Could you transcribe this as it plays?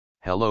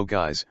Hello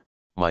guys,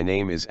 my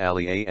name is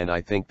Ali A and I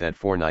think that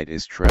Fortnite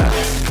is trash.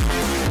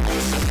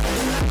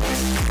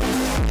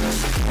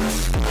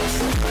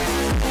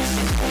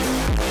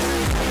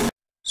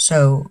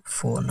 So,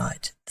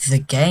 Fortnite, the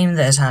game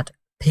that has had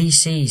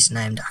PCs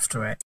named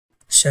after it.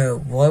 So,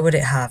 why would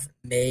it have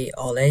me,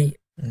 Ollie,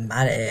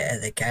 mad at it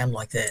at a game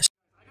like this?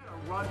 I gotta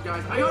run,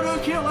 guys. I got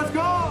no kill, let's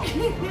go!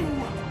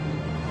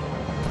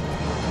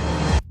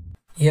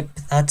 Yep,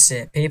 that's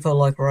it. People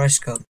like Rice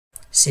Cup.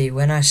 See,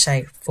 when I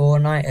say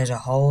Fortnite as a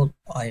whole,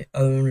 I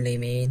only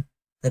mean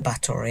the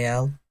Battle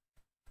Royale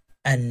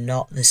and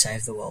not the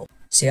Save the World.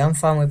 See, I'm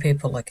fine with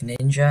people like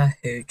Ninja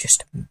who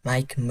just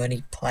make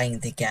money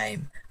playing the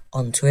game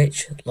on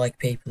Twitch like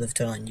people have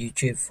done on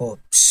YouTube for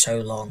so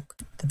long.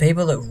 The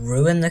people that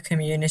ruin the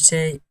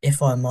community,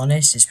 if I'm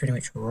honest, is pretty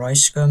much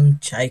Rice Scum,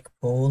 Jake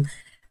Paul,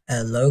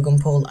 Logan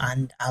Paul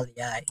and Ali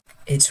A.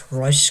 It's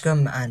Rice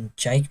Scum and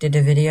Jake did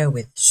a video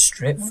with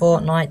Strip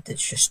Fortnite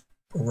that's just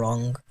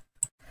wrong.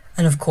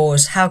 And of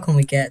course, how can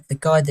we get the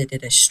guy that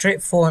did a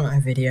Strip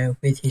Fortnite video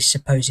with his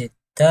supposed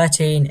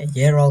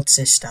 13-year-old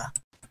sister?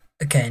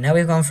 Okay, now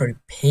we've gone through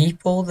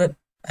people that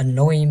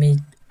annoy me.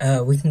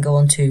 We can go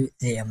on to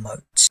the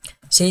emotes.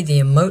 See,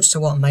 the emotes are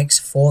what makes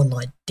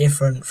Fortnite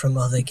different from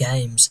other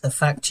games. The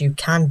fact you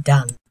can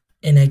dance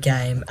in a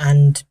game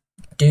and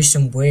do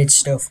some weird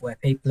stuff where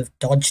people have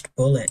dodged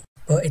bullets.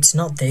 But it's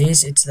not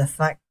these, it's the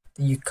fact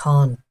that you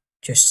can't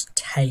just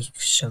take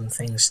some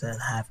things that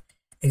have.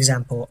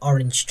 Example,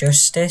 Orange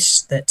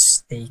Justice,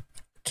 that's the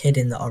kid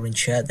in the orange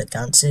shirt that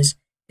dances,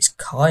 is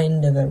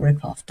kind of a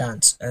rip-off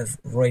dance of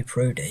Roy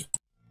Prudy.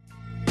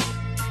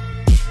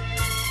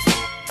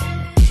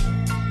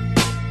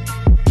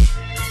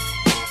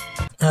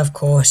 Of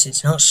course,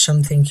 it's not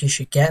something you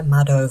should get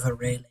mad over,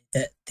 really,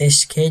 that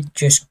this kid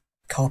just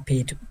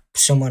copied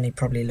someone he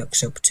probably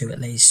looks up to at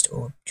least,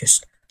 or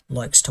just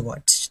likes to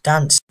watch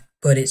dance.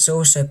 But it's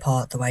also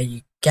part of the way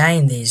you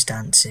gain these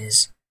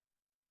dances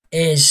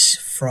is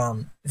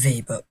from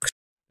V-Bucks.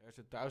 There's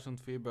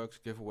 1,000 V-Bucks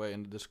giveaway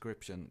in the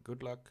description.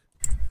 Good luck.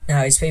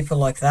 Now, it's people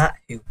like that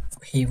who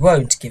he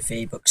won't give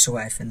V-Bucks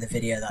away from the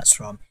video that's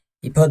from.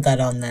 He put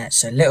that on there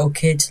so little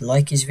kids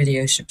like his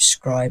video,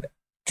 subscribe,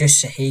 just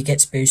so he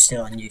gets boosted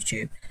on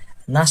YouTube.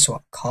 And that's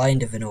what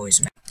kind of annoys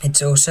me.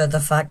 It's also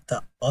the fact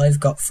that I've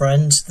got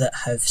friends that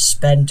have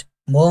spent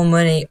more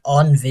money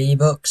on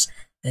V-Bucks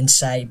than,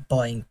 say,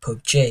 buying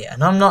PUBG.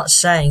 And I'm not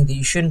saying that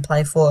you shouldn't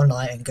play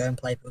Fortnite and go and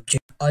play PUBG.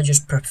 I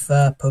just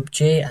prefer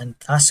PUBG, and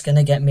that's going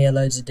to get me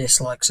loads of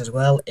dislikes as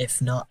well,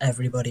 if not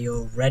everybody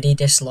already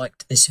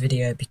disliked this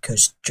video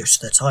because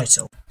just the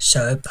title.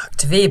 So, back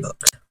to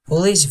V-Bucks.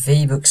 All these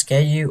V-Bucks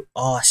get you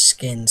are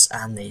skins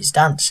and these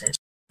dances.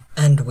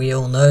 And we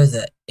all know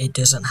that it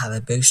doesn't have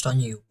a boost on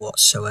you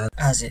whatsoever,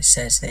 as it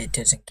says that it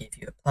doesn't give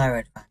you a player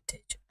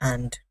advantage,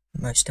 and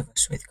most of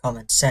us with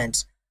common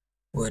sense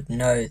would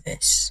know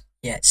this.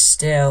 Yet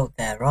still,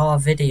 there are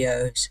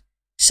videos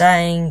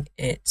saying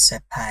it's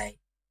a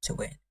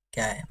pay-to-win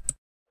game.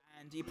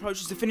 And he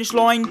approaches the finish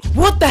line.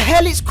 What the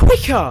hell? It's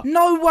quicker!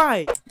 No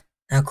way!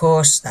 Now, of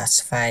course,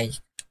 that's fake.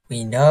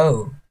 We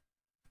know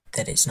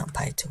that it's not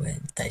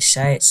pay-to-win. They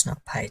say it's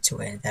not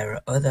pay-to-win. There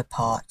are other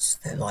parts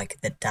that, like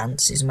the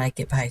dances,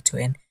 make it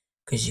pay-to-win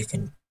because you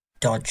can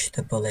dodge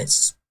the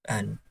bullets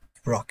and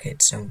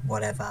rockets and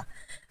whatever,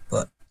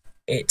 but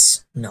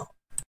it's not.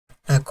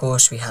 Of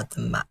course, we had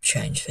the map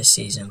change for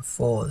Season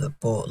 4 that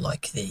brought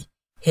like the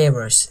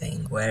Heroes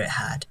thing where it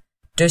had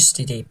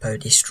Dusty Depot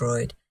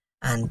destroyed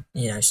and,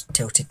 you know,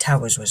 Tilted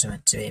Towers was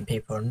meant to be, and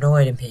people were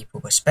annoyed and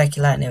people were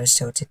speculating it was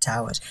Tilted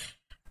Towers,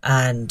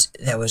 and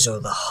there was all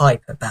the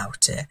hype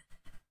about it.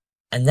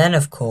 And then,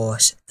 of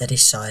course, they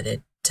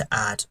decided to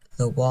add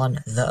the one,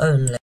 the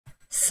only,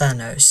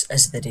 Thanos,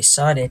 as they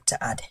decided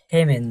to add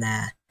him in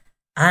there,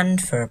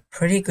 and for a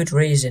pretty good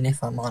reason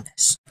if I'm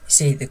honest.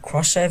 See, the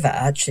crossover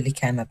actually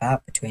came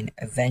about between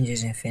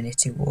Avengers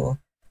Infinity War.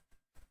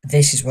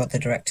 This is what the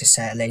directors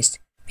say at least,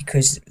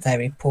 because they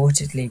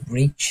reportedly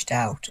reached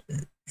out,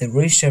 the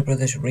Russo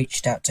brothers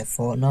reached out to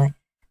Fortnite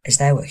as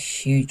they were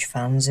huge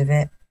fans of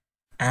it,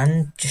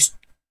 and just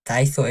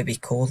they thought it'd be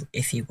cool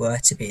if he were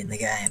to be in the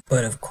game.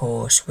 But of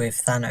course,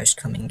 with Thanos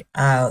coming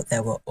out,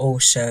 there were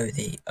also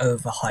the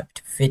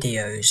overhyped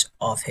videos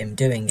of him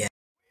doing it.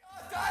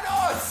 We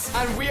are Thanos!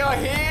 And we are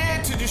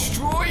here to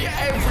destroy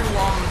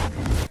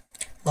everyone!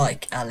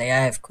 Like Ali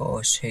A, of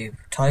course, who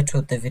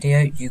titled the video,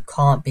 "You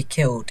can't be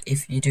killed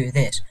if you do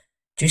this,"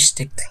 just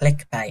to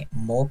clickbait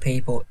more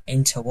people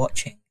into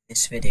watching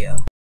this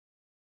video.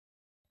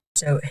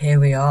 So here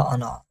we are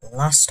on our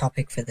last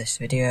topic for this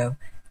video,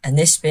 and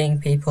this being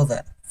people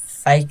that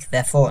fake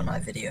their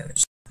Fortnite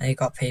videos. Now you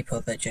got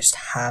people that just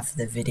have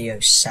the video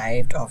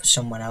saved of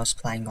someone else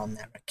playing on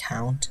their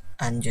account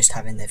and just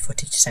having their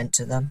footage sent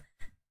to them,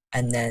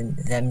 and then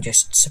them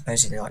just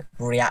supposedly like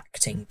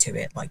reacting to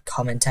it, like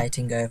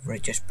commentating over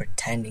it, just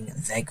pretending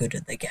that they're good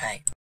at the game.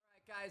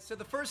 Alright guys, so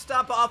the first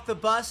stop off the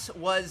bus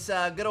was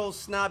good old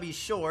Snobby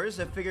Shores.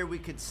 I figured we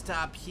could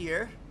stop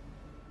here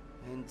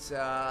and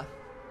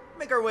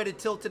Make our way to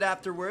Tilted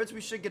afterwards.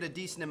 We should get a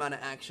decent amount of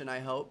action,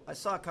 I hope. I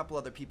saw a couple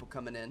other people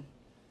coming in.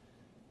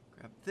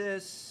 Grab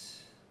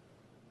this.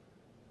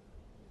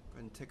 Go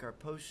ahead and take our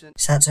potion.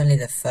 So that's only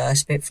the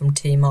first bit from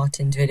T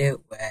Martin's video,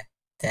 where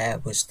there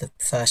was the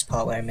first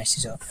part where he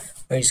messes up.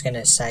 What he's going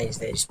to say is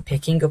that he's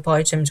picking up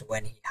items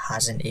when he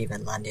hasn't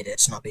even landed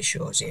at Snobby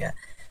Shores yet.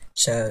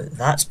 So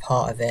that's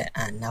part of it,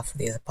 and now for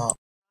the other part.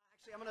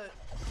 Actually, I'm gonna...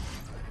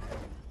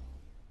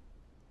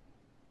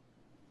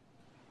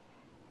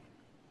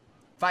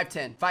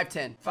 510,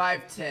 510,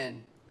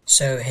 510.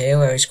 So here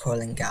where he's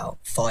calling out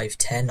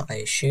 510,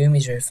 I assume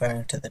he's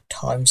referring to the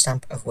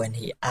timestamp of when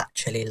he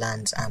actually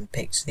lands and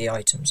picks the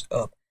items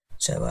up.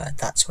 So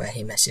that's where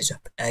he messes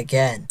up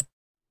again.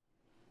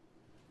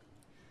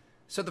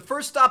 So the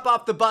first stop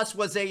off the bus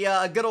was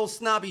a good old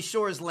Snobby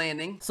Shores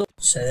landing.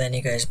 So then he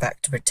goes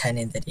back to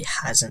pretending that he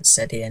hasn't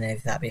said any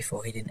of that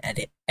before. He didn't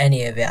edit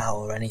any of it out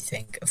or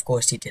anything. Of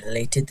course, he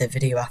deleted the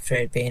video after it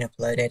had been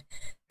uploaded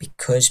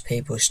because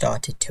people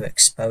started to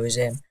expose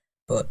him.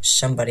 But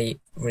somebody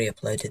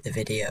re-uploaded the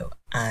video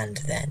and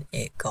then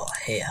it got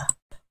here.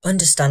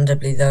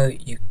 Understandably though,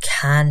 you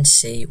can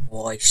see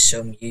why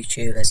some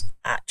YouTubers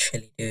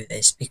actually do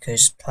this,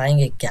 because playing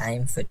a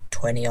game for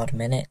 20 odd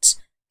minutes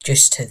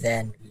just to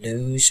then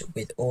lose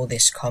with all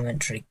this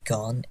commentary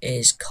gone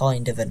is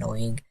kind of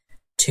annoying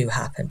to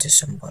happen to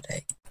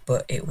somebody.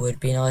 But it would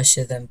be nice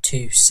of them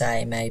to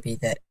say maybe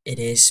that it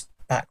is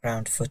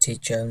background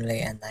footage only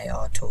and they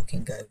are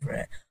talking over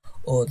it,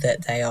 or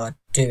that they are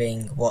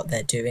doing what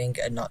they're doing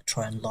and not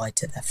try and lie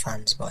to their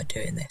fans by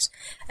doing this.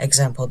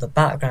 Example, the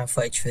background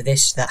footage for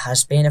this that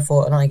has been a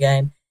Fortnite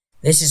game,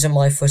 this isn't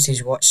my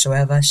footage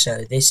whatsoever,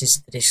 so this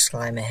is the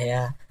disclaimer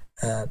here.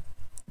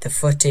 The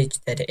footage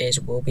that it is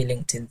will be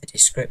linked in the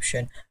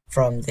description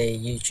from the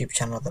YouTube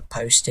channel that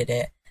posted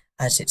it,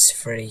 as it's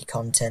free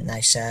content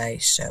they say.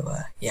 So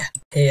yeah,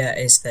 here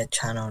is their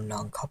channel,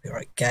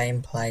 non-copyright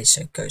gameplay,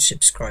 so go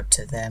subscribe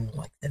to them,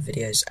 like their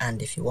videos,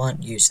 and if you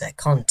want, use their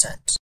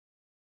content.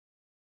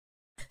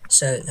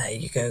 So there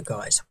you go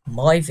guys,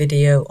 my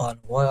video on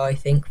why I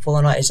think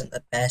Fortnite isn't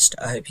the best.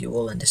 I hope you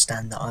all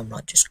understand that I'm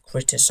not just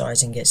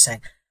criticising it,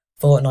 saying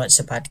Fortnite's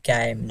a bad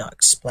game, not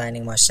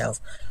explaining myself.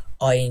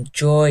 I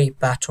enjoy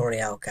Battle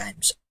Royale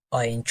games.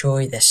 I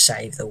enjoy the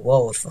Save the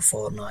World for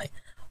Fortnite.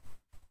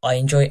 I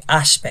enjoy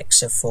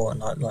aspects of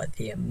Fortnite like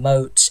the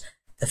emotes,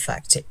 the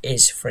fact it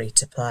is free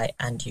to play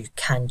and you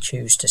can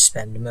choose to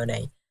spend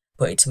money.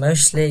 But it's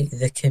mostly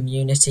the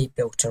community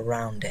built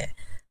around it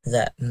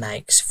that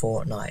makes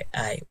Fortnite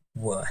a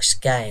worse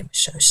game,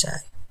 so say.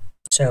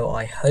 So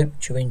I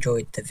hope you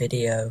enjoyed the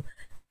video.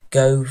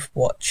 Go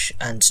watch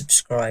and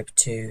subscribe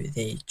to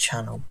the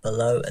channel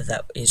below.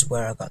 That is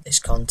where I got this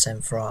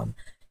content from.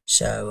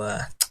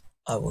 So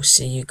I will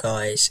see you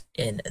guys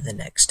in the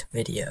next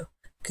video.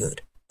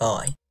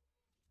 Goodbye.